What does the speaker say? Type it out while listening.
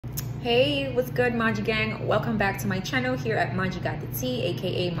Hey, what's good, Maji gang? Welcome back to my channel here at Maji the Tea,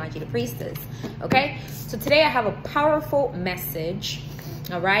 aka Maji the Priestess. Okay, so today I have a powerful message,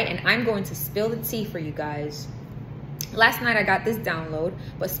 all right, and I'm going to spill the tea for you guys. Last night I got this download,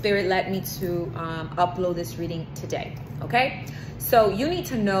 but Spirit led me to upload this reading today. Okay, so you need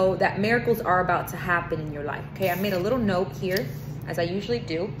to know that miracles are about to happen in your life. Okay, I made a little note here, as I usually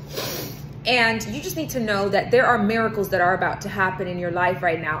do. And you just need to know that there are miracles that are about to happen in your life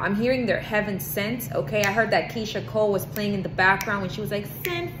right now. I'm hearing they're heaven sent, okay? I heard that Keisha Cole was playing in the background when she was like,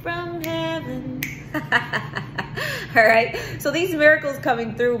 sent from heaven. All right? So these miracles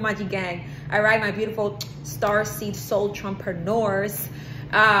coming through, Maji gang, all right? My beautiful starseed soul trumpreneurs,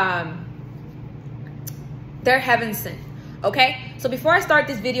 they're heaven sent. Okay, so before I start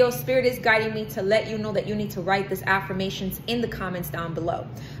this video, Spirit is guiding me to let you know that you need to write these affirmations in the comments down below.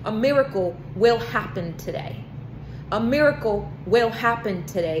 A miracle will happen today. A miracle will happen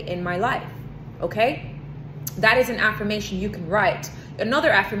today in my life. Okay, that is an affirmation you can write.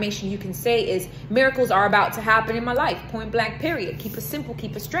 Another affirmation you can say is miracles are about to happen in my life. Point blank, period. Keep it simple,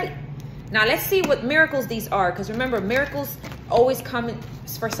 keep it straight. Now let's see what miracles these are, because remember, miracles always come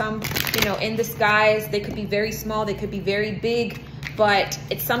for some, you know, in disguise. They could be very small, they could be very big, but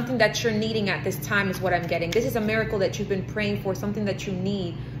it's something that you're needing at this time is what I'm getting. This is a miracle that you've been praying for, something that you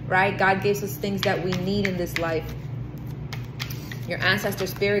need, right? God gives us things that we need in this life. Your ancestor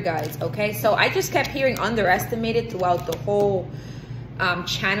spirit guides, okay? So I just kept hearing underestimated throughout the whole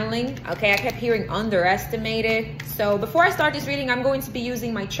channeling, okay? I kept hearing underestimated. So before I start this reading, I'm going to be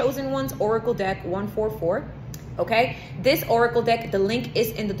using my Chosen Ones Oracle Deck 144. Okay, this Oracle deck, the link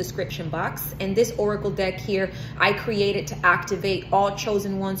is in the description box. And this Oracle deck here, I created to activate all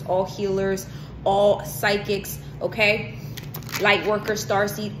chosen ones, all healers, all psychics, okay? Light workers,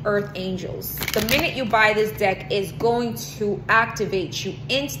 starseed, earth angels. The minute you buy this deck is going to activate you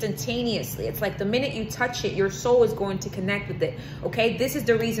instantaneously. It's like the minute you touch it, your soul is going to connect with it, okay? This is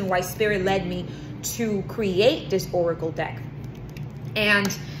the reason why Spirit led me to create this Oracle deck.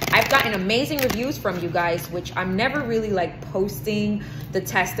 And I've gotten amazing reviews from you guys, which I'm never really like posting the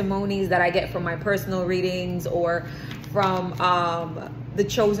testimonies that I get from my personal readings or from the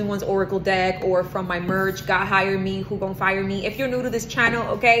Chosen Ones Oracle deck or from my merch, God hire me, who gon' fire me. If you're new to this channel,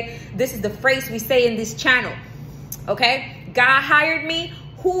 okay, this is the phrase we say in this channel, okay? God hired me,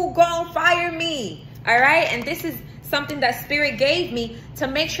 who gon' fire me, all right? And this is something that Spirit gave me to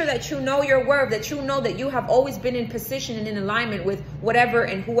make sure that you know your worth, that you know that you have always been in position and in alignment with whatever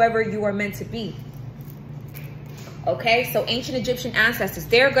and whoever you are meant to be. Okay, so ancient Egyptian ancestors,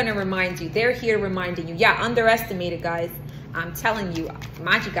 they're going to remind you. They're here reminding you. Yeah, underestimated, guys. I'm telling you,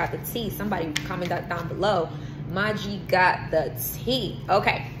 Maji got the tea. Somebody comment that down below. Maji got the tea.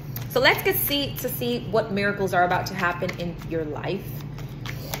 Okay, so let's get to see what miracles are about to happen in your life.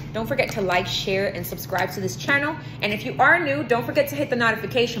 Don't forget to like, share, and subscribe to this channel. And if you are new, don't forget to hit the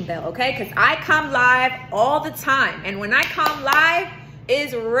notification bell, okay? Because I come live all the time. And when I come live,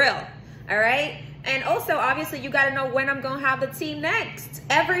 it's real, all right? And also, obviously, you got to know when I'm going to have the tea next.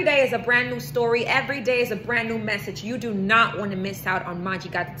 Every day is a brand new story. Every day is a brand new message. You do not want to miss out on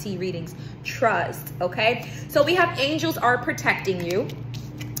Maji Got the Tea readings. Trust, okay? So we have angels are protecting you.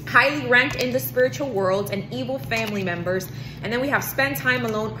 Highly ranked in the spiritual world, and evil family members. And then we have spend time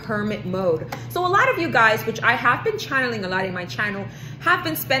alone, hermit mode. So a lot of you guys, which I have been channeling a lot in my channel, have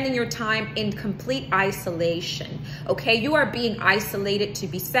been spending your time in complete isolation. Okay, you are being isolated to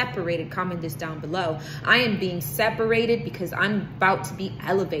be separated. Comment this down below. I am being separated because I'm about to be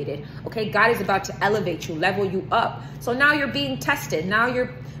elevated. Okay, God is about to elevate you, level you up. So now you're being tested. Now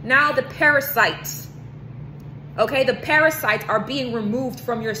the parasites. Okay, the parasites are being removed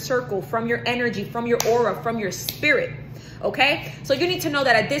from your circle, from your energy, from your aura, from your spirit. Okay, so you need to know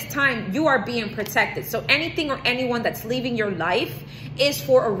that at this time you are being protected. So anything or anyone that's leaving your life is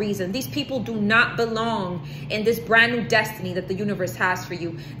for a reason. These people do not belong in this brand new destiny that the universe has for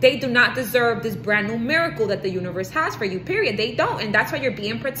you. They do not deserve this brand new miracle that the universe has for you, period. They don't, and that's why you're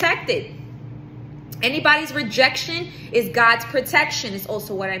being protected. Anybody's rejection is God's protection is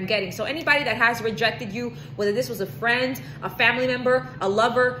also what I'm getting. So anybody that has rejected you, whether this was a friend, a family member, a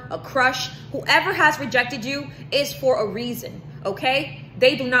lover, a crush, whoever has rejected you is for a reason, okay?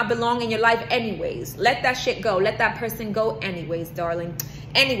 They do not belong in your life anyways. Let that shit go. Let that person go anyways, darling.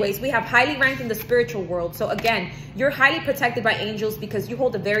 Anyways, we have highly ranked in the spiritual world. So again, you're highly protected by angels because you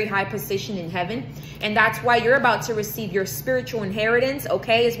hold a very high position in heaven. And that's why you're about to receive your spiritual inheritance,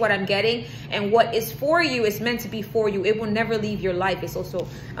 okay, is what I'm getting. And what is for you is meant to be for you. It will never leave your life. It's also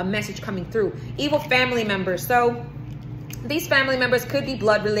a message coming through. Evil family members. So These family members could be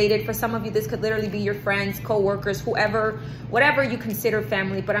blood related. For some of you, this could literally be your friends, co-workers, whoever, whatever you consider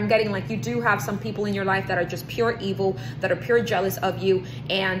family. But I'm getting like you do have some people in your life that are just pure evil, that are pure jealous of you.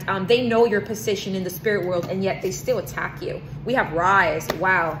 And they know your position in the spirit world, and yet they still attack you. We have rise.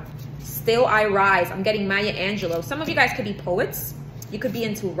 Wow. Still I rise. I'm getting Maya Angelou. Some of you guys could be poets. You could be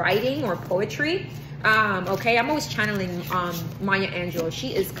into writing or poetry. Okay, I'm always channeling Maya Angelou.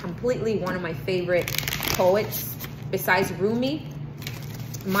 She is completely one of my favorite poets. Besides Rumi,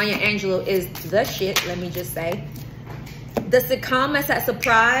 Maya Angelou is the shit, let me just say. Does it come as a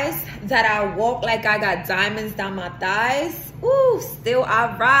surprise that I walk like I got diamonds down my thighs? Ooh, still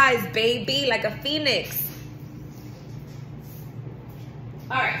I rise, baby, like a phoenix.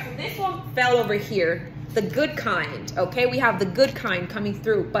 All right, so this one fell over here. The good kind, okay? We have the good kind coming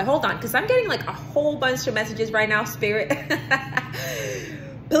through. But hold on, because I'm getting like a whole bunch of messages right now, Spirit.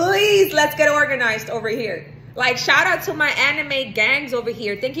 Please, let's get organized over here. Like, shout out to my anime gangs over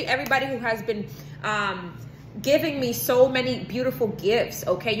here. Thank you, everybody who has been giving me so many beautiful gifts,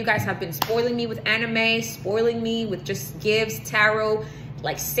 okay? You guys have been spoiling me with anime, spoiling me with just gifts, tarot,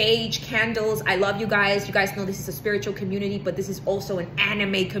 like sage, candles. I love you guys. You guys know this is a spiritual community, but this is also an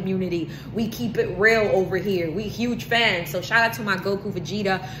anime community. We keep it real over here. We huge fans. So shout out to my Goku,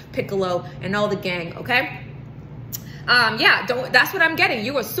 Vegeta, Piccolo, and all the gang, okay? Yeah, that's what I'm getting.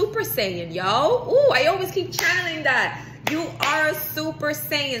 You are Super Saiyan, yo. Ooh, I always keep channeling that. You are a Super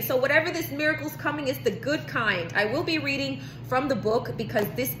Saiyan. So whatever this miracle's coming is the good kind. I will be reading from the book because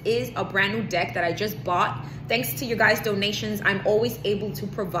this is a brand new deck that I just bought. Thanks to your guys' donations, I'm always able to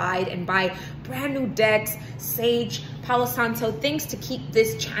provide and buy brand new decks, Sage, Palo Santo, things to keep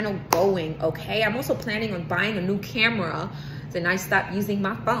this channel going, okay? I'm also planning on buying a new camera. Then I stopped using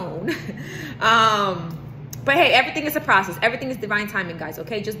my phone. But hey, everything is a process. Everything is divine timing, guys,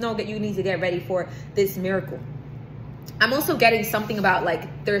 okay? Just know that you need to get ready for this miracle. I'm also getting something about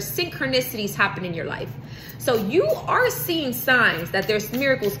like there's synchronicities happening in your life. So you are seeing signs that there's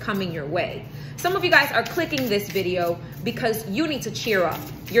miracles coming your way. Some of you guys are clicking this video because you need to cheer up.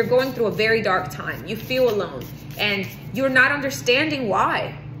 You're going through a very dark time. You feel alone and you're not understanding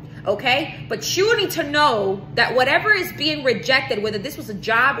why. Okay, but you need to know that whatever is being rejected, whether this was a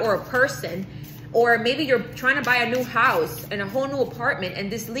job or a person, or maybe you're trying to buy a new house and a whole new apartment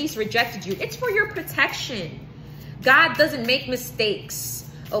and this lease rejected you, it's for your protection. God doesn't make mistakes,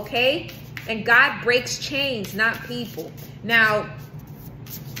 okay? And God breaks chains, not people. Now,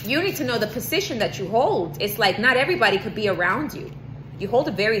 you need to know the position that you hold. It's like not everybody could be around you. You hold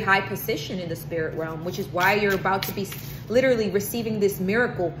a very high position in the spirit realm, which is why you're about to be literally receiving this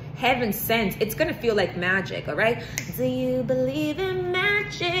miracle, heaven sent. It's gonna feel like magic, all right? Do you believe in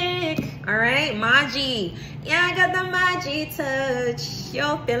magic? All right, Maji. Yeah, I got the Maji touch.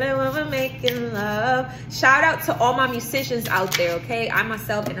 You're feeling when we're making love. Shout out to all my musicians out there, okay? I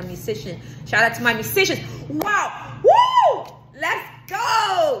myself am a musician. Shout out to my musicians. Wow, woo! Let's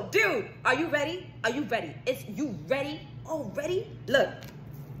go, dude. Are you ready? Are you ready? Is you ready? Already? Look,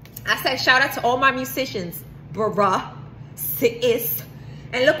 I said shout out to all my musicians, bruh, sis.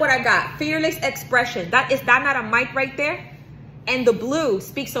 And look what I got, fearless expression. That not a mic right there? And the blue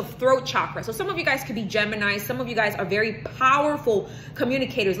speaks of throat chakra. So some of you guys could be Gemini. Some of you guys are very powerful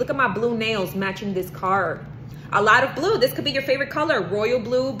communicators. Look at my blue nails matching this card. A lot of blue. This could be your favorite color. Royal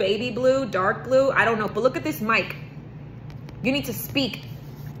blue, baby blue, dark blue. I don't know. But look at this mic. You need to speak.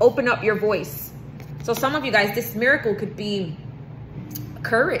 Open up your voice. So some of you guys, this miracle could be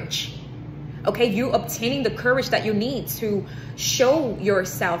courage. Okay, you obtaining the courage that you need to show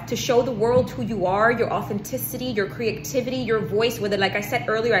yourself, to show the world who you are, your authenticity, your creativity, your voice, whether, like I said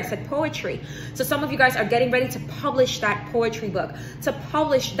earlier, I said poetry. So some of you guys are getting ready to publish that poetry book, to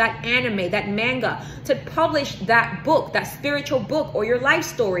publish that anime, that manga, to publish that book, that spiritual book, or your life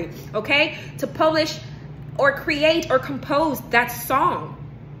story, okay? To publish or create or compose that song.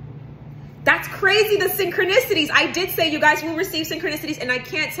 That's crazy, the synchronicities. I did say you guys will receive synchronicities, and I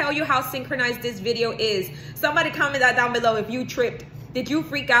can't tell you how synchronized this video is. Somebody comment that down below if you tripped. Did you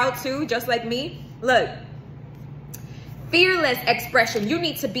freak out too, just like me? Look, fearless expression. You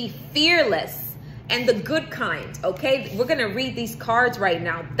need to be fearless and the good kind, okay? We're gonna read these cards right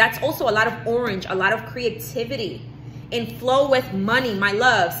now. That's also a lot of orange, a lot of creativity. In flow with money, my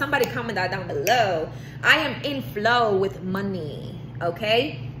love. Somebody comment that down below. I am in flow with money,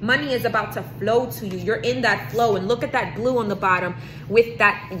 okay? Money is about to flow to you. You're in that flow. And look at that blue on the bottom with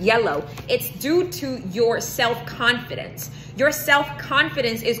that yellow. It's due to your self-confidence. Your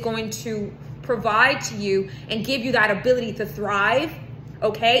self-confidence is going to provide to you and give you that ability to thrive,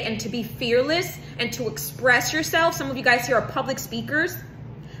 okay? And to be fearless and to express yourself. Some of you guys here are public speakers.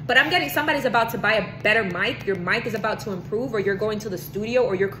 But I'm getting somebody's about to buy a better mic. Your mic is about to improve, or you're going to the studio,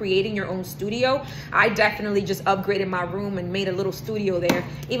 or you're creating your own studio. I definitely just upgraded my room and made a little studio there,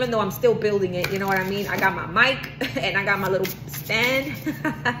 even though I'm still building it. You know what I mean? I got my mic and I got my little stand.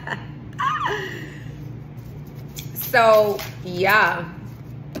 So yeah.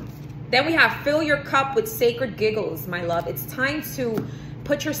 Then we have fill your cup with sacred giggles, my love. It's time to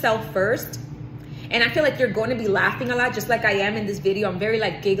put yourself first. And I feel like you're going to be laughing a lot, just like I am in this video. I'm very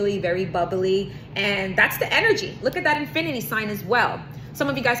like giggly, very bubbly. And that's the energy. Look at that infinity sign as well. Some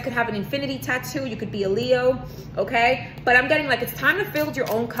of you guys could have an infinity tattoo. You could be a Leo, okay? But I'm getting like, it's time to fill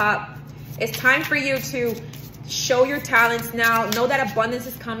your own cup. It's time for you to show your talents now. Know that abundance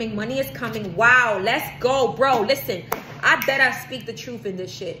is coming. Money is coming. Wow, let's go, bro. Listen, I bet I speak the truth in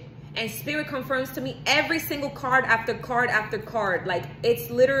this shit. And spirit confirms to me every single card after card after card. Like, it's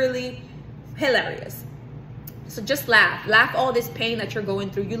literally hilarious. So just laugh all this pain that you're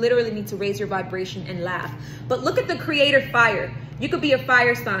going through. You literally need to raise your vibration and laugh. But look at the creator fire. You could be a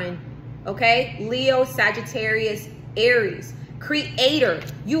fire sign, okay? Leo, Sagittarius, Aries. Creator.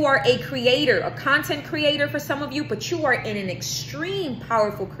 You are a creator, a content creator for some of you, but you are in an extreme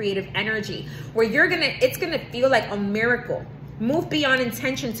powerful creative energy where it's gonna feel like a miracle. Move beyond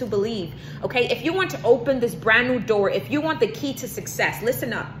intention to believe, okay? If you want to open this brand new door, if you want the key to success,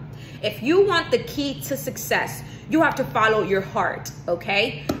 listen up. If you want the key to success, you have to follow your heart,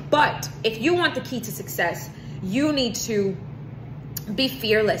 okay? But if you want the key to success, you need to be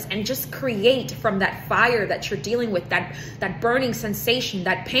fearless and just create from that fire that you're dealing with, that burning sensation,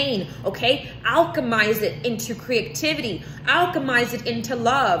 that pain, okay? Alchemize it into creativity, alchemize it into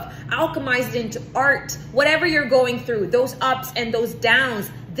love, alchemize it into art. Whatever you're going through, those ups and those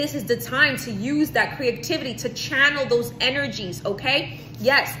downs, this is the time to use that creativity to channel those energies, okay?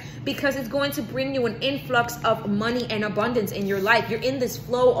 Yes, because it's going to bring you an influx of money and abundance in your life. You're in this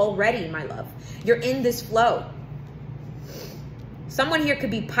flow already, my love. You're in this flow. Someone here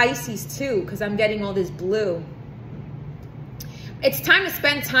could be Pisces too, because I'm getting all this blue. It's time to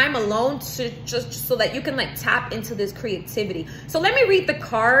spend time alone just so that you can like tap into this creativity. So let me read the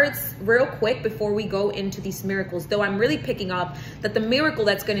cards real quick before we go into these miracles. Though I'm really picking up that the miracle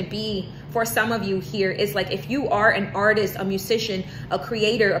that's going to be for some of you here is like, if you are an artist, a musician, a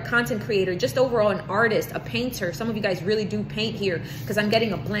creator, a content creator, just overall an artist, a painter. Some of you guys really do paint here because I'm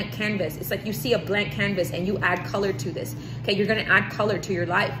getting a blank canvas. It's like you see a blank canvas and you add color to this. Okay, you're going to add color to your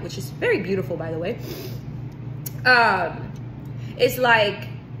life, which is very beautiful, by the way. It's like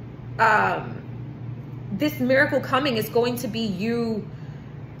this miracle coming is going to be you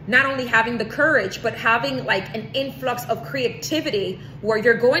not only having the courage, but having like an influx of creativity where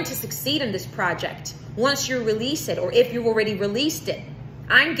you're going to succeed in this project once you release it, or if you've already released it.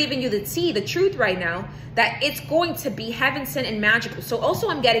 I'm giving you the tea, the truth right now, that it's going to be heaven sent and magical. So also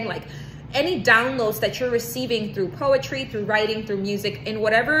I'm getting like any downloads that you're receiving through poetry, through writing, through music, in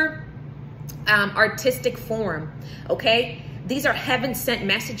whatever artistic form, okay? These are heaven-sent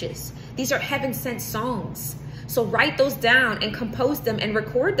messages. These are heaven-sent songs. So write those down and compose them and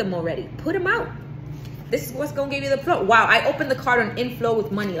record them already. Put them out. This is what's going to give you the flow. Wow, I opened the card on inflow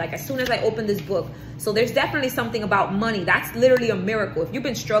with money, like as soon as I opened this book. So there's definitely something about money. That's literally a miracle. If you've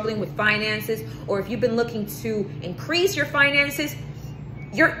been struggling with finances, or if you've been looking to increase your finances,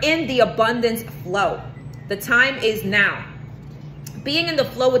 you're in the abundance flow. The time is now. Being in the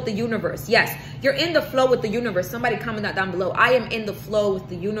flow with the universe. Yes, you're in the flow with the universe. Somebody comment that down below. I am in the flow with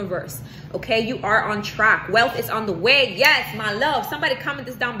the universe. Okay, you are on track. Wealth is on the way. Yes, my love. Somebody comment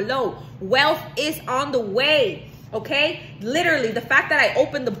this down below. Wealth is on the way. Okay, literally the fact that I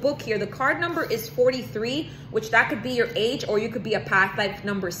opened the book here, the card number is 43, which that could be your age, or you could be a path life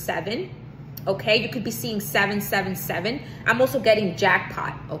number 7. Okay, you could be seeing 777. I'm also getting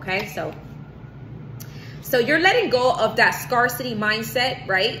jackpot. Okay, so you're letting go of that scarcity mindset,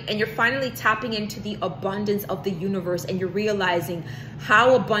 right? And you're finally tapping into the abundance of the universe, and you're realizing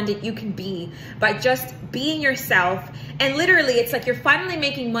how abundant you can be by just being yourself. And literally, it's like you're finally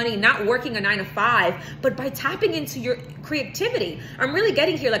making money, not working a 9-to-5, but by tapping into your creativity. I'm really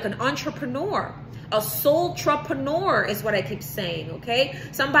getting here like an entrepreneur. A soul-trepreneur is what I keep saying, okay?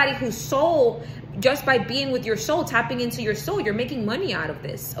 Somebody whose soul, just by being with your soul, tapping into your soul, you're making money out of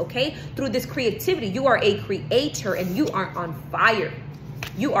this, okay? Through this creativity, you are a creator and you are on fire.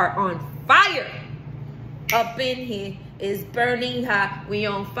 You are on fire. Up in here is burning hot. We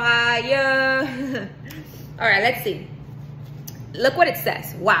on fire. All right, let's see. Look what it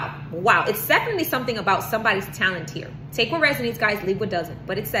says. Wow. Wow. It's definitely something about somebody's talent here. Take what resonates, guys. Leave what doesn't.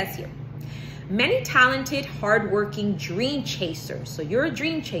 But it says here, many talented, hardworking dream chasers, so you're a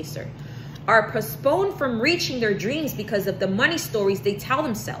dream chaser, are postponed from reaching their dreams because of the money stories they tell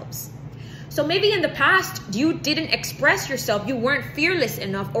themselves. So maybe in the past, you didn't express yourself, you weren't fearless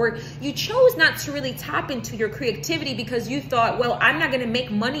enough, or you chose not to really tap into your creativity because you thought, well, I'm not gonna make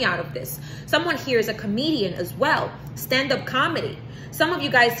money out of this. Someone here is a comedian as well, stand-up comedy. Some of you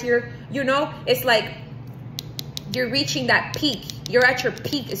guys here, you know, it's like you're reaching that peak. You're at your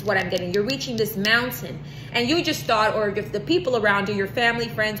peak is what I'm getting. You're reaching this mountain. And you just thought, or if the people around you, your family,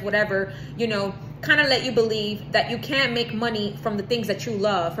 friends, whatever, you know, kind of let you believe that you can't make money from the things that you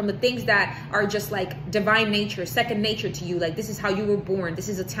love, from the things that are just like divine nature, second nature to you. Like, this is how you were born. This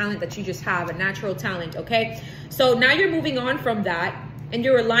is a talent that you just have, a natural talent, okay? So now you're moving on from that and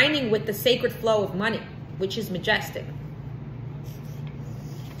you're aligning with the sacred flow of money, which is majestic.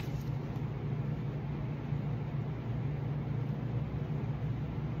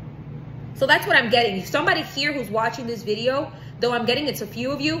 So that's what I'm getting. Somebody here who's watching this video, though I'm getting it's a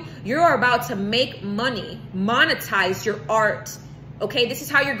few of you, you're about to make money, monetize your art. Okay, this is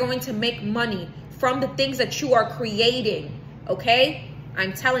how you're going to make money from the things that you are creating. Okay,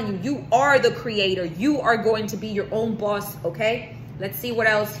 I'm telling you, you are the creator. You are going to be your own boss. Okay, let's see what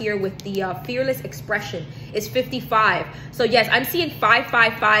else here with the fearless expression. It's 55. So yes, I'm seeing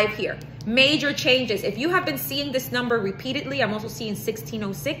 555 here. Major changes. If you have been seeing this number repeatedly, I'm also seeing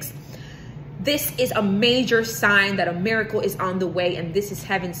 1606. This is a major sign that a miracle is on the way, and this is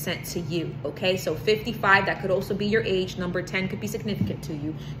heaven sent to you, okay? So 55, that could also be your age. Number 10 could be significant to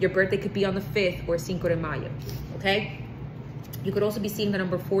you. Your birthday could be on the 5th or Cinco de Mayo, okay? You could also be seeing the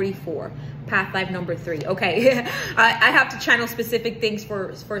number 44, path life number 3. Okay, I have to channel specific things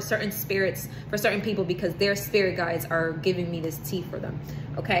for certain spirits, for certain people, because their spirit guides are giving me this tea for them,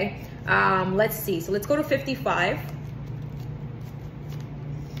 okay? Let's see. So let's go to 55.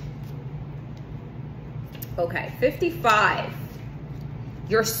 Okay, 55.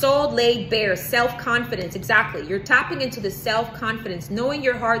 Your soul laid bare, self-confidence, exactly. You're tapping into the self-confidence, knowing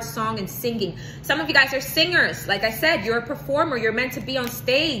your heart, song, and singing. Some of you guys are singers. Like I said, you're a performer. You're meant to be on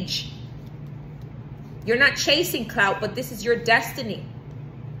stage. You're not chasing clout, but this is your destiny.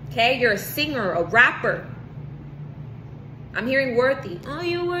 Okay, you're a singer, a rapper. I'm hearing worthy. Oh,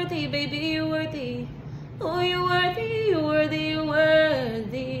 you're worthy, baby, you're worthy. Oh, you're worthy, you're worthy, you're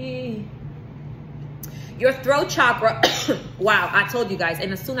worthy. Your throat chakra, wow, I told you guys,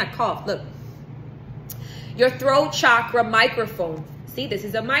 and as soon as I coughed, look. Your throat chakra microphone. See, this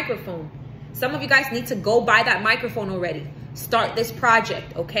is a microphone. Some of you guys need to go buy that microphone already. Start this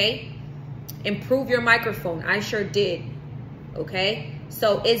project, okay? Improve your microphone. I sure did, okay?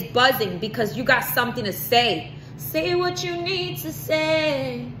 So it's buzzing because you got something to say. Say what you need to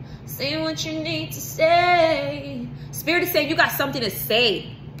say. Say what you need to say. Spirit is saying you got something to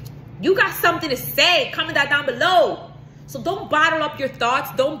say. You got something to say. Comment that down below. So don't bottle up your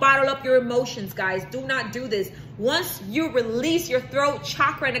thoughts. Don't bottle up your emotions, guys. Do not do this. Once you release your throat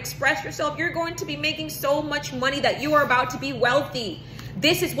chakra and express yourself, you're going to be making so much money that you are about to be wealthy.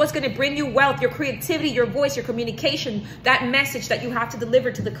 This is what's going to bring you wealth. Your creativity, your voice, your communication, that message that you have to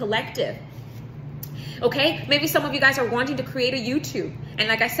deliver to the collective. Okay, maybe some of you guys are wanting to create a YouTube. And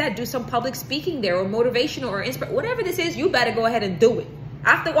like I said, do some public speaking there, or motivational or inspirational. Whatever this is, you better go ahead and do it.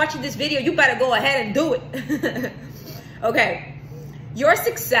 After watching this video, you better go ahead and do it. Okay, your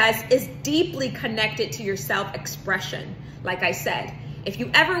success is deeply connected to your self-expression. Like I said, if you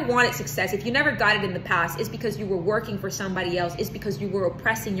ever wanted success, if you never got it in the past, it's because you were working for somebody else. It's because you were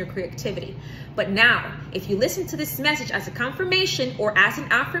oppressing your creativity. But now, if you listen to this message as a confirmation or as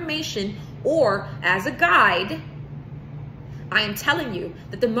an affirmation or as a guide, I am telling you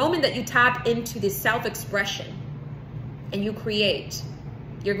that the moment that you tap into this self-expression and you create,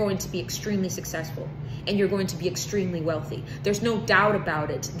 you're going to be extremely successful and you're going to be extremely wealthy. There's no doubt about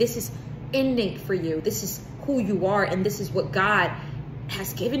it. This is innate for you. This is who you are, and this is what God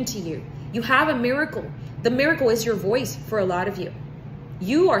has given to you. You have a miracle. The miracle is your voice for a lot of you.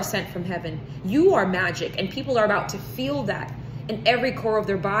 You are sent from heaven. You are magic, and people are about to feel that in every core of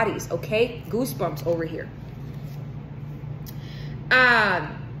their bodies, okay? Goosebumps over here.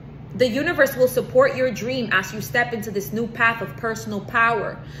 The universe will support your dream as you step into this new path of personal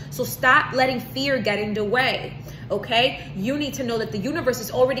power. So stop letting fear get in the way, okay? You need to know that the universe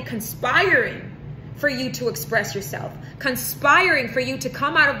is already conspiring for you to express yourself, conspiring for you to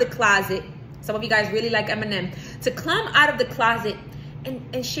come out of the closet. Some of you guys really like Eminem. To come out of the closet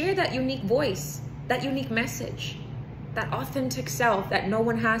and share that unique voice, that unique message, that authentic self that no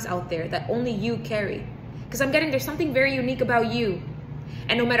one has out there, that only you carry. Because I'm getting there's something very unique about you.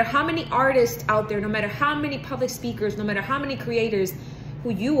 And no matter how many artists out there, no matter how many public speakers, no matter how many creators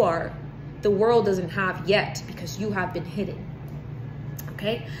who you are, the world doesn't have yet, because you have been hidden.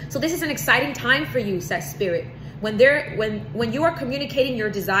 Okay, so this is an exciting time for you, says Spirit. When you are communicating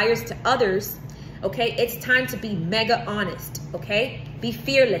your desires to others, okay, it's time to be mega honest, okay? Be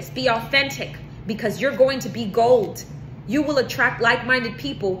fearless, be authentic, because you're going to be gold. You will attract like-minded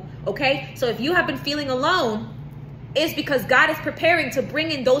people, okay? So if you have been feeling alone, it's because God is preparing to bring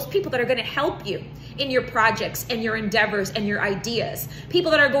in those people that are going to help you in your projects and your endeavors and your ideas.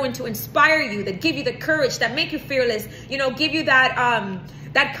 People that are going to inspire you, that give you the courage, that make you fearless, you know, give you that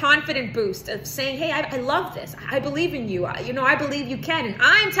that confident boost of saying, hey, I love this. I believe in you. You know, I believe you can. And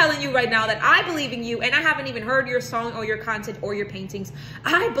I'm telling you right now that I believe in you, and I haven't even heard your song or your content or your paintings.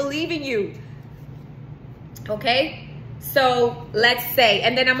 I believe in you. Okay? So let's say,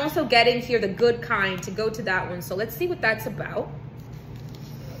 and then I'm also getting here the good kind to go to that one. So let's see what that's about.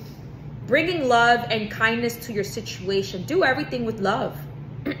 Bringing love and kindness to your situation. Do everything with love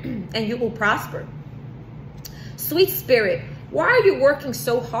and you will prosper. Sweet Spirit, why are you working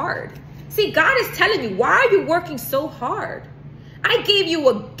so hard? See, God is telling you, why are you working so hard? I gave you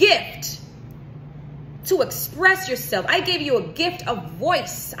a gift to express yourself. I gave you a gift of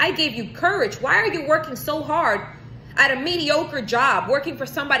voice. I gave you courage. Why are you working so hard at a mediocre job, working for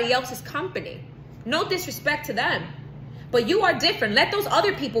somebody else's company? No disrespect to them, but you are different. Let those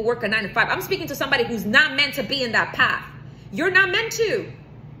other people work a 9 to 5. I'm speaking to somebody who's not meant to be in that path. You're not meant to.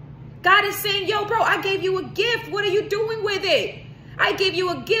 God is saying, yo, bro, I gave you a gift. What are you doing with it? I gave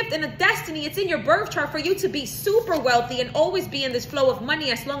you a gift and a destiny. It's in your birth chart for you to be super wealthy and always be in this flow of money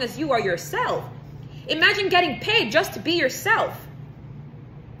as long as you are yourself. Imagine getting paid just to be yourself.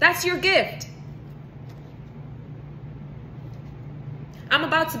 That's your gift. I'm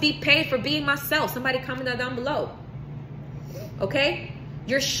about to be paid for being myself. Somebody comment that down below. Okay?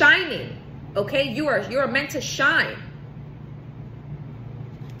 You're shining. Okay? You are meant to shine.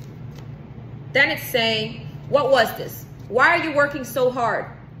 Then it's saying, what was this? Why are you working so hard?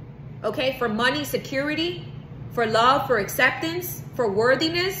 Okay? For money, security, for love, for acceptance, for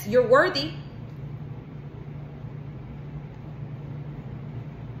worthiness. You're worthy.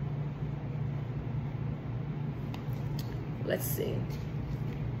 Let's see.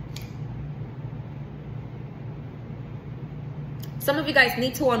 Some of you guys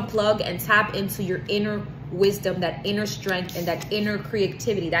need to unplug and tap into your inner wisdom, that inner strength, and that inner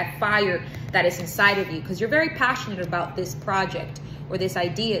creativity, that fire that is inside of you, because you're very passionate about this project or these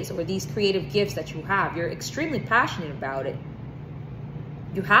ideas or these creative gifts that you have. You're extremely passionate about it.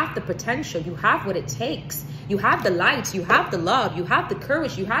 You have the potential. You have what it takes. You have the light. You have the love. You have the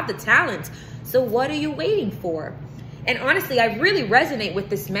courage. You have the talent. So what are you waiting for? And honestly, I really resonate with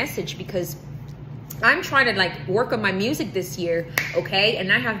this message because I'm trying to like work on my music this year, okay?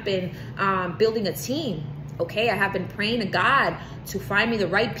 And I have been building a team, okay? I have been praying to God to find me the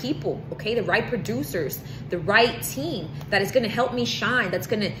right people, okay? The right producers, the right team that is gonna help me shine, that's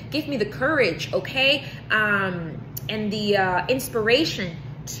gonna give me the courage, okay? And the inspiration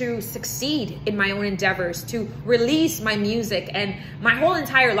to succeed in my own endeavors, to release my music and my whole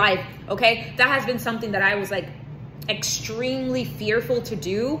entire life, okay? That has been something that I was like, extremely fearful to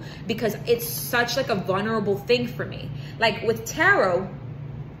do because it's such like a vulnerable thing for me. Like with tarot,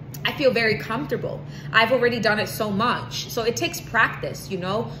 I feel very comfortable. I've already done it so much. So it takes practice, you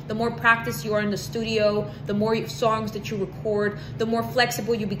know? The more practice you are in the studio, the more songs that you record, the more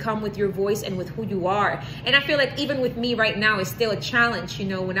flexible you become with your voice and with who you are. And I feel like even with me right now, it's still a challenge, you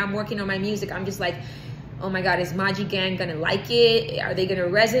know? When I'm working on my music, I'm just like, oh my God, is Maji Gang gonna like it? Are they gonna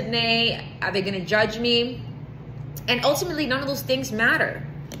resonate? Are they gonna judge me? And ultimately, none of those things matter.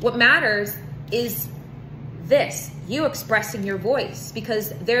 What matters is this, you expressing your voice, because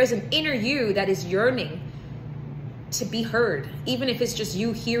there's an inner you that is yearning to be heard. Even if it's just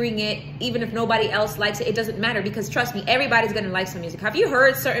you hearing it, even if nobody else likes it, it doesn't matter, because trust me, everybody's gonna like some music. Have you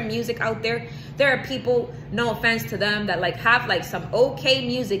heard certain music out there? There are people, no offense to them, that like have like some okay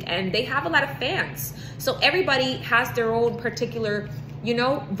music and they have a lot of fans. So everybody has their own particular, you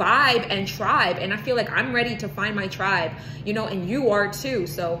know, vibe and tribe. And I feel like I'm ready to find my tribe, you know, and you are too.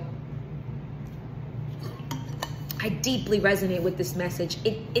 So I deeply resonate with this message.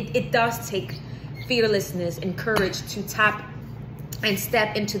 It does take fearlessness and courage to tap and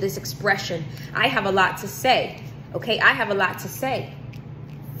step into this expression. I have a lot to say, okay? I have a lot to say,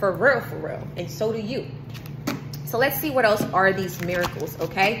 for real, and so do you. So let's see what else are these miracles,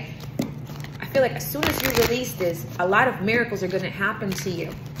 okay? I feel like as soon as you release this, a lot of miracles are gonna happen to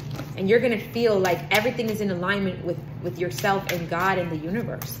you. And you're gonna feel like everything is in alignment with yourself and God and the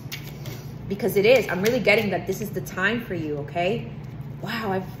universe. Because it is. I'm really getting that this is the time for you, okay?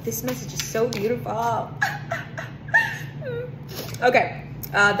 Wow, this message is so beautiful. Okay,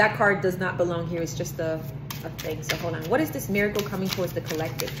 that card does not belong here. It's just a of things. So hold on. What is this miracle coming towards the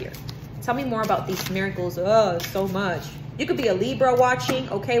collective here? Tell me more about these miracles. Oh, so much. You could be a Libra watching.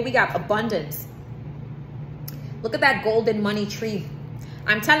 Okay, we got abundance. Look at that golden money tree.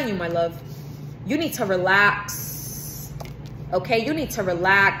 I'm telling you, my love, you need to relax. Okay, you need to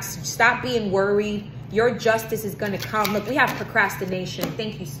relax. Stop being worried. Your justice is going to come. Look, we have procrastination.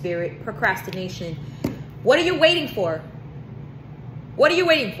 Thank you, Spirit. Procrastination. What are you waiting for? What are you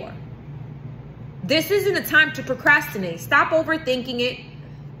waiting for? This isn't the time to procrastinate. Stop overthinking it.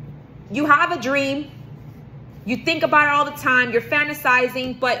 You have a dream. You think about it all the time. You're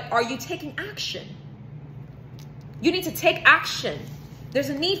fantasizing, but are you taking action? You need to take action. There's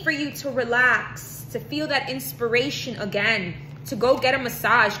a need for you to relax, to feel that inspiration again, to go get a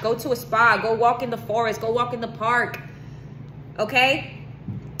massage, go to a spa, go walk in the forest, go walk in the park, okay?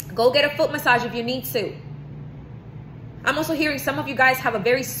 Go get a foot massage if you need to. I'm also hearing some of you guys have a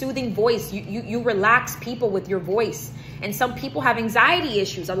very soothing voice. You relax people with your voice. And some people have anxiety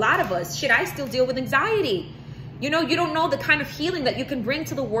issues. A lot of us. Shit, I still deal with anxiety. You know, you don't know the kind of healing that you can bring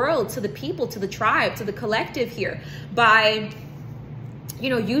to the world, to the people, to the tribe, to the collective here by, you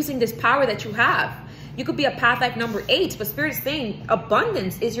know, using this power that you have. You could be a path life number 8, but Spirit is saying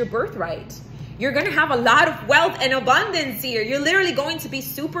abundance is your birthright. You're going to have a lot of wealth and abundance here. You're literally going to be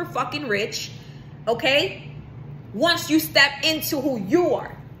super fucking rich, okay? Once you step into who you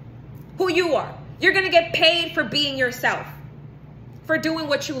are. Who you are. You're going to get paid for being yourself. For doing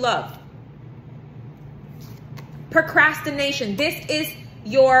what you love. Procrastination. This is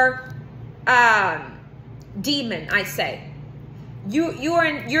your demon, I say. You're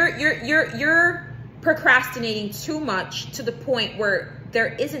procrastinating too much to the point where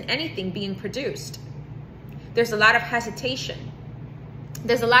there isn't anything being produced. There's a lot of hesitation.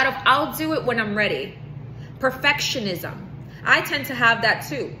 There's a lot of I'll do it when I'm ready. Perfectionism. I tend to have that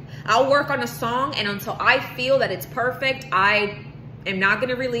too. I'll work on a song, and until I feel that it's perfect, I am not going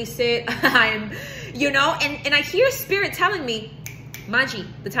to release it. I'm, you know, and I hear Spirit telling me, Maji,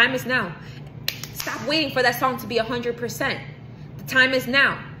 the time is now. Stop waiting for that song to be 100%. The time is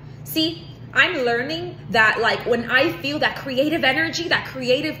now. See, I'm learning that, like, when I feel that creative energy, that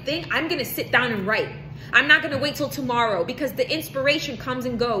creative thing, I'm going to sit down and write. I'm not going to wait till tomorrow, because the inspiration comes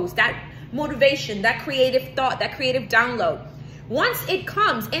and goes. That motivation, that creative thought, that creative download. Once it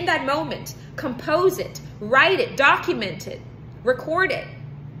comes in that moment, compose it, write it, document it, record it.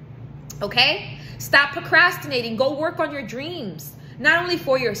 Okay? Stop procrastinating. Go work on your dreams. Not only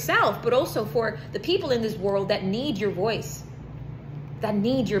for yourself, but also for the people in this world that need your voice, that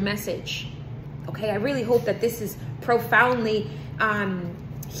need your message. Okay? I really hope that this is profoundly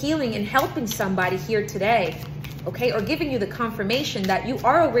healing and helping somebody here today. Okay? Or giving you the confirmation that you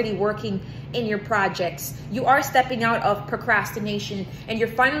are already working in your projects. You are stepping out of procrastination, and you're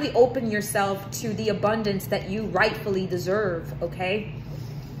finally opening yourself to the abundance that you rightfully deserve. Okay?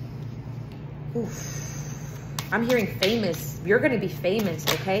 Oof. I'm hearing famous. You're going to be famous.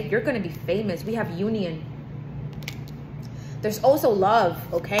 Okay? You're going to be famous. We have union. There's also love,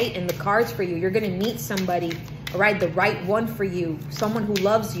 okay, in the cards for you. You're going to meet somebody, all right, the right one for you, someone who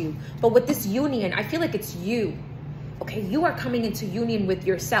loves you. But with this union, I feel like it's you, okay? You are coming into union with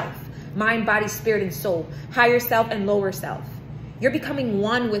yourself, mind, body, spirit, and soul, higher self and lower self. You're becoming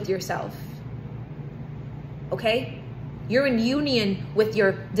one with yourself, okay? You're in union with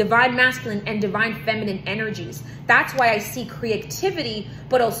your divine masculine and divine feminine energies. That's why I see creativity,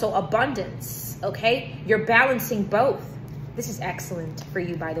 but also abundance, okay? You're balancing both. This is excellent for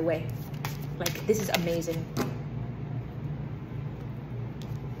you, by the way. Like, this is amazing.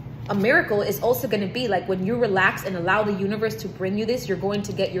 A miracle is also going to be like when you relax and allow the universe to bring you this, you're going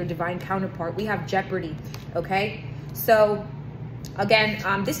to get your divine counterpart. We have Jeopardy, okay? So,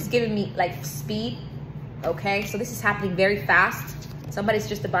 again, this is giving me, like, speed, okay? So this is happening very fast. Somebody's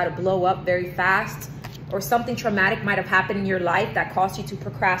just about to blow up very fast. Or something traumatic might have happened in your life that caused you to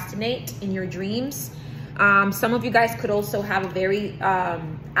procrastinate in your dreams. Some of you guys could also have a very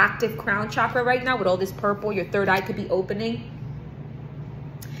active crown chakra right now with all this purple. Your third eye could be opening.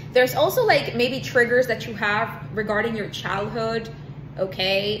 There's also, like, maybe triggers that you have regarding your childhood,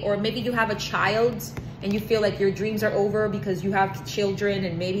 okay? Or maybe you have a child and you feel like your dreams are over because you have children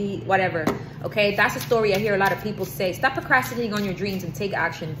and maybe whatever, okay? That's a story I hear a lot of people say. Stop procrastinating on your dreams and take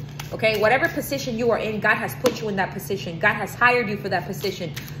action, okay? Whatever position you are in, God has put you in that position. God has hired you for that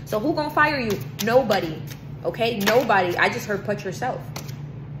position. So who gonna fire you? Nobody, okay? Nobody. I just heard put yourself.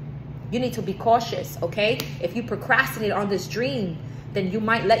 You need to be cautious, okay? If you procrastinate on this dream, then you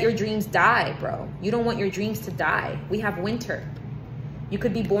might let your dreams die, bro. You don't want your dreams to die. We have winter. You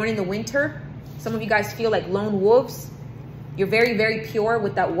could be born in the winter. Some of you guys feel like lone wolves. You're very, very pure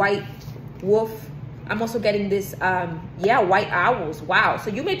with that white wolf I'm also getting this, yeah, white owls. Wow. So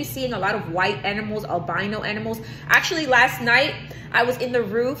you may be seeing a lot of white animals, albino animals. Actually, last night, I was in the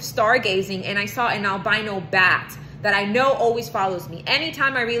roof stargazing and I saw an albino bat that I know always follows me.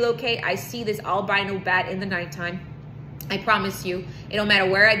 Anytime I relocate, I see this albino bat in the nighttime. I promise you, it don't matter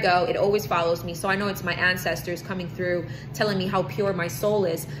where I go, it always follows me. So I know it's my ancestors coming through, telling me how pure my soul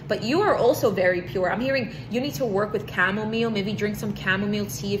is. But you are also very pure. I'm hearing you need to work with chamomile, maybe drink some chamomile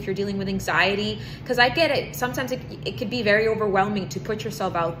tea if you're dealing with anxiety. Because I get it, sometimes it could be very overwhelming to put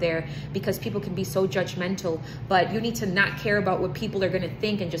yourself out there because people can be so judgmental. But you need to not care about what people are gonna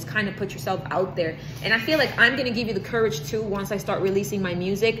think and just kind of put yourself out there. And I feel like I'm gonna give you the courage too once I start releasing my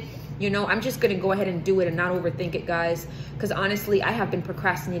music. You know, I'm just going to go ahead and do it and not overthink it, guys. Because honestly, I have been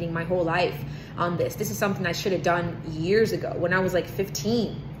procrastinating my whole life on this. This is something I should have done years ago when I was like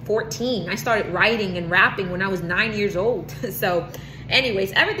 15, 14. I started writing and rapping when I was 9 years old. So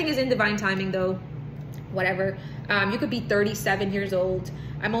anyways, everything is in divine timing though. Whatever. You could be 37 years old.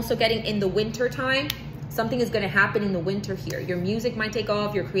 I'm also getting in the winter time. Something is going to happen in the winter here. Your music might take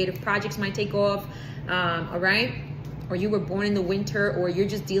off. Your creative projects might take off. All right. Or you were born in the winter, or you're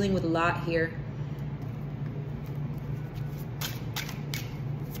just dealing with a lot here.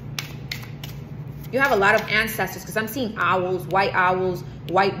 You have a lot of ancestors because I'm seeing owls, white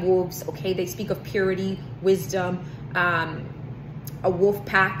wolves, okay? They speak of purity, wisdom, a wolf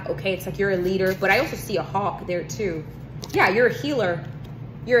pack, okay? It's like you're a leader, but I also see a hawk there too. Yeah, you're a healer.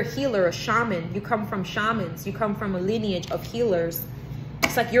 You're a healer, a shaman. You come from shamans. You come from a lineage of healers.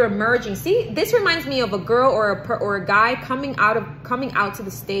 It's like you're emerging. See, this reminds me of a girl or a guy coming out to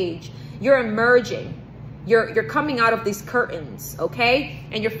the stage. You're emerging. You're coming out of these curtains, okay?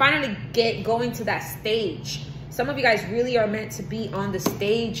 And you're finally going to that stage. Some of you guys really are meant to be on the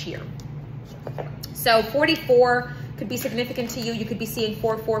stage here. So 44 could be significant to you. You could be seeing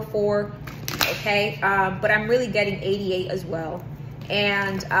 444, okay? But I'm really getting 88 as well.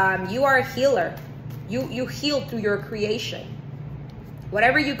 And you are a healer. You heal through your creation.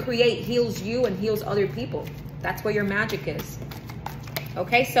 Whatever you create heals you and heals other people. That's where your magic is.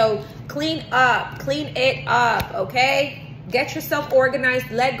 Okay, so clean it up, okay? Get yourself organized.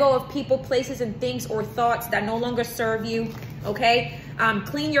 Let go of people, places, and things or thoughts that no longer serve you, okay?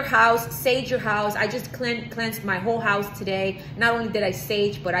 Clean your house, sage your house. I just cleansed my whole house today. Not only did I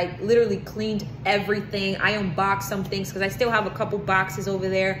sage, but I literally cleaned everything. I unboxed some things because I still have a couple boxes over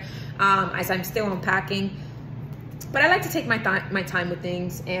there as I'm still unpacking. But I like to take my time with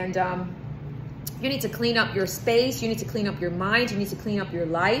things, and you need to clean up your space. You need to clean up your mind. You need to clean up your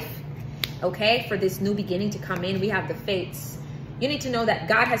life, okay? For this new beginning to come in, we have the fates. You need to know that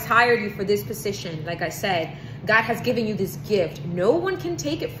God has hired you for this position. Like I said, God has given you this gift. No one can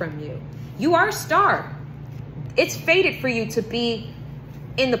take it from you. You are a star. It's fated for you to be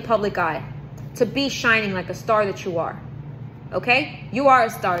in the public eye, to be shining like a star that you are, okay? You are a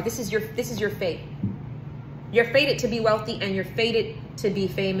star. This is your fate. You're fated to be wealthy, and you're fated to be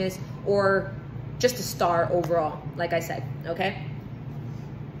famous, or just a star overall, like I said, okay?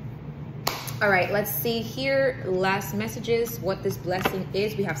 All right, let's see here. Last messages, what this blessing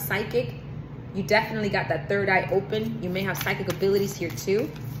is. We have psychic. You definitely got that third eye open. You may have psychic abilities here too.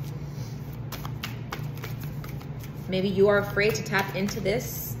 Maybe you are afraid to tap into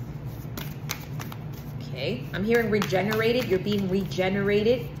this. Okay, I'm hearing regenerated. You're being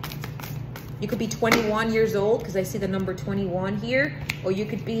regenerated. You could be 21 years old because I see the number 21 here. Or you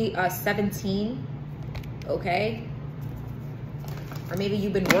could be 17, okay? Or maybe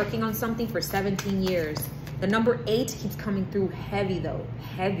you've been working on something for 17 years. The number 8 keeps coming through heavy though,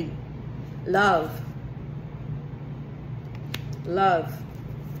 heavy. Love. Love.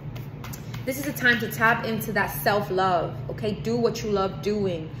 This is a time to tap into that self-love, okay? Do what you love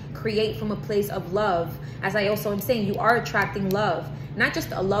doing. Create from a place of love. As I also am saying, you are attracting love. Not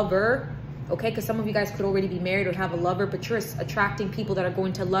just a lover, okay? Because some of you guys could already be married or have a lover, but you're attracting people that are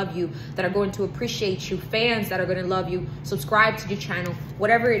going to love you, that are going to appreciate you, fans that are going to love you, subscribe to your channel,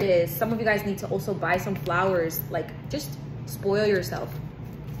 whatever it is. Some of you guys need to also buy some flowers, like just spoil yourself.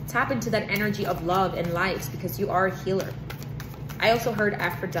 Tap into that energy of love and light because you are a healer. I also heard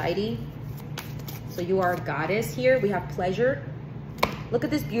Aphrodite. So you are a goddess here. We have pleasure. Look at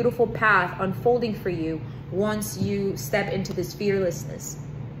this beautiful path unfolding for you once you step into this fearlessness.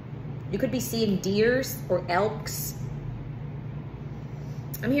 You could be seeing deers or elks.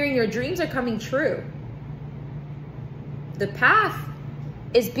 I'm hearing your dreams are coming true. The path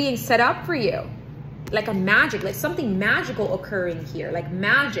is being set up for you. Like a magic, like something magical occurring here. Like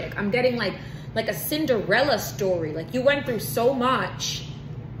magic. I'm getting like a Cinderella story. Like you went through so much.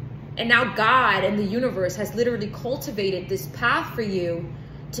 And now God and the universe has literally cultivated this path for you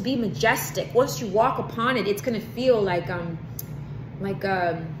to be majestic. Once you walk upon it, it's gonna feel like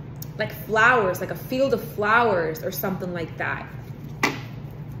flowers, like a field of flowers or something like that.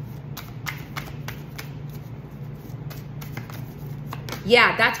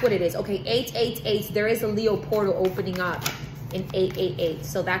 Yeah, that's what it is. Okay, 888. There is a Leo portal opening up in 888,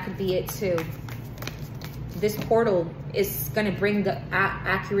 so that could be it too. This portal is going to bring the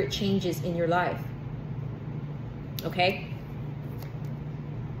accurate changes in your life. Okay?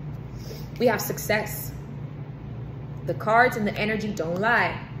 We have success. The cards and the energy don't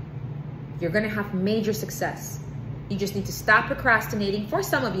lie. You're going to have major success. You just need to stop procrastinating. For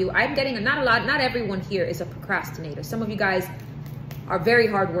some of you, I'm getting not everyone here is a procrastinator. Some of you guys are very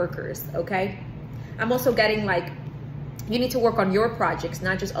hard workers, okay? I'm also getting like, you need to work on your projects,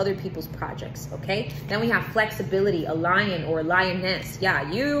 not just other people's projects, okay? Then we have flexibility, a lion or a lioness.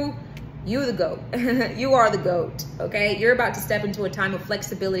 Yeah, you the goat. You are the goat, okay? You're about to step into a time of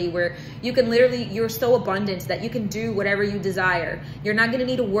flexibility where you can literally, you're so abundant that you can do whatever you desire. You're not gonna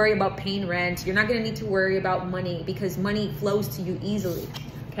need to worry about paying rent. You're not gonna need to worry about money because money flows to you easily,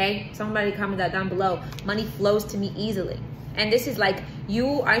 okay? Somebody comment that down below. Money flows to me easily. And this is like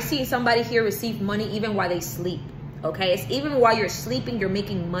I see somebody here receive money even while they sleep. Okay, it's even while you're sleeping, you're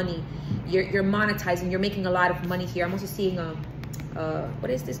making money. You're monetizing. You're making a lot of money here. I'm also seeing what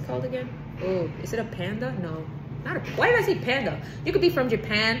is this called again? Oh, is it a panda? No, not a. Why did I say panda? You could be from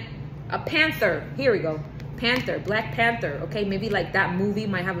Japan. A panther. Here we go. Panther, Black Panther. Okay, maybe like that movie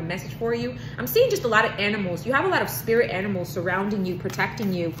might have a message for you. I'm seeing just a lot of animals. You have a lot of spirit animals surrounding you,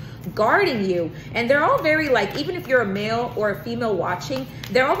 protecting you, guarding you, and they're all very like, even if you're a male or a female watching,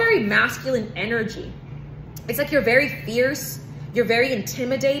 they're all very masculine energy. It's like you're very fierce, you're very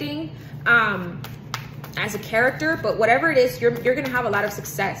intimidating as a character, but whatever it is, you're gonna have a lot of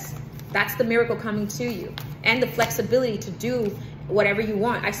success. That's the miracle coming to you, and the flexibility to do whatever you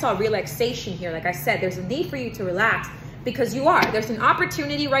want. I saw relaxation here. Like I said, there's a need for you to relax because there's an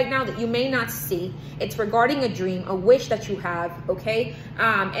opportunity right now that you may not see. It's regarding a dream, a wish that you have, okay?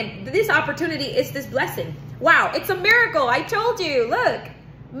 And this opportunity is this blessing. Wow, it's a miracle. I told you, look,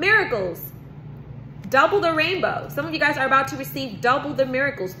 miracles. Double the rainbow. Some of you guys are about to receive double the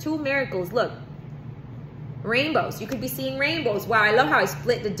miracles, 2 miracles. Look, rainbows. You could be seeing rainbows. Wow, I love how I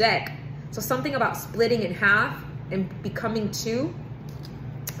split the deck. So something about splitting in half and becoming 2.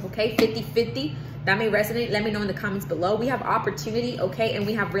 Okay, 50-50. That may resonate. Let me know in the comments below. We have opportunity, okay, and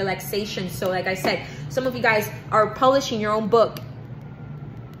we have relaxation. So like I said, some of you guys are publishing your own book.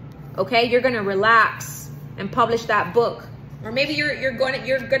 Okay, you're gonna relax and publish that book. Or maybe you're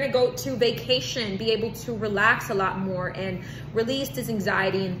gonna go to vacation, be able to relax a lot more and release this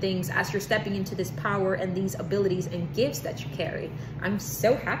anxiety and things as you're stepping into this power and these abilities and gifts that you carry. I'm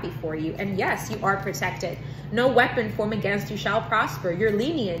so happy for you. And yes, you are protected. No weapon formed against you shall prosper. Your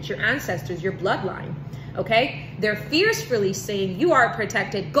lineage, your ancestors, your bloodline, okay? They're fiercely saying you are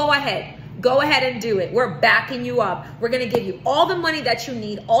protected. Go ahead. Go ahead and do it. We're backing you up. We're going to give you all the money that you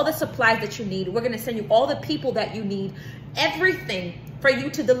need, all the supplies that you need. We're going to send you all the people that you need, everything for you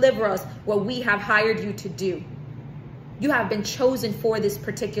to deliver us what we have hired you to do. You have been chosen for this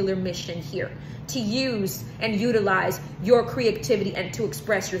particular mission here, to use and utilize your creativity and to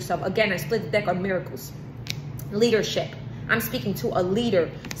express yourself. Again, I split the deck on miracles. Leadership. I'm speaking to a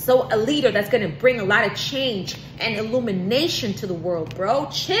leader. So a leader that's going to bring a lot of change and illumination to the world, bro.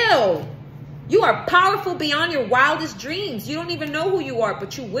 Chill. You are powerful beyond your wildest dreams. You don't even know who you are,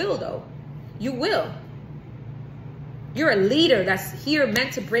 but you will, though. You will. You're a leader that's here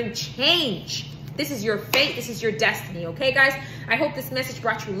meant to bring change. This is your fate. This is your destiny. Okay, guys? I hope this message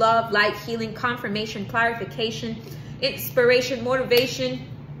brought you love, light, healing, confirmation, clarification, inspiration, motivation,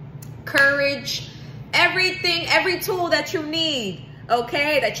 courage, everything, every tool that you need,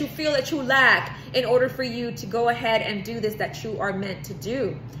 okay, that you feel that you lack in order for you to go ahead and do this that you are meant to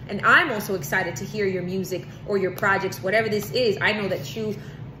do. And I'm also excited to hear your music or your projects, whatever this is. I know that you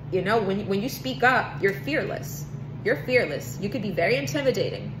know, when you speak up, you're fearless. You're fearless. You could be very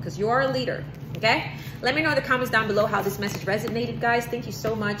intimidating because you are a leader, okay? Let me know in the comments down below how this message resonated, guys. Thank you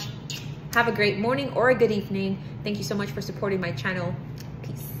so much. Have a great morning or a good evening. Thank you so much for supporting my channel.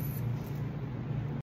 Peace.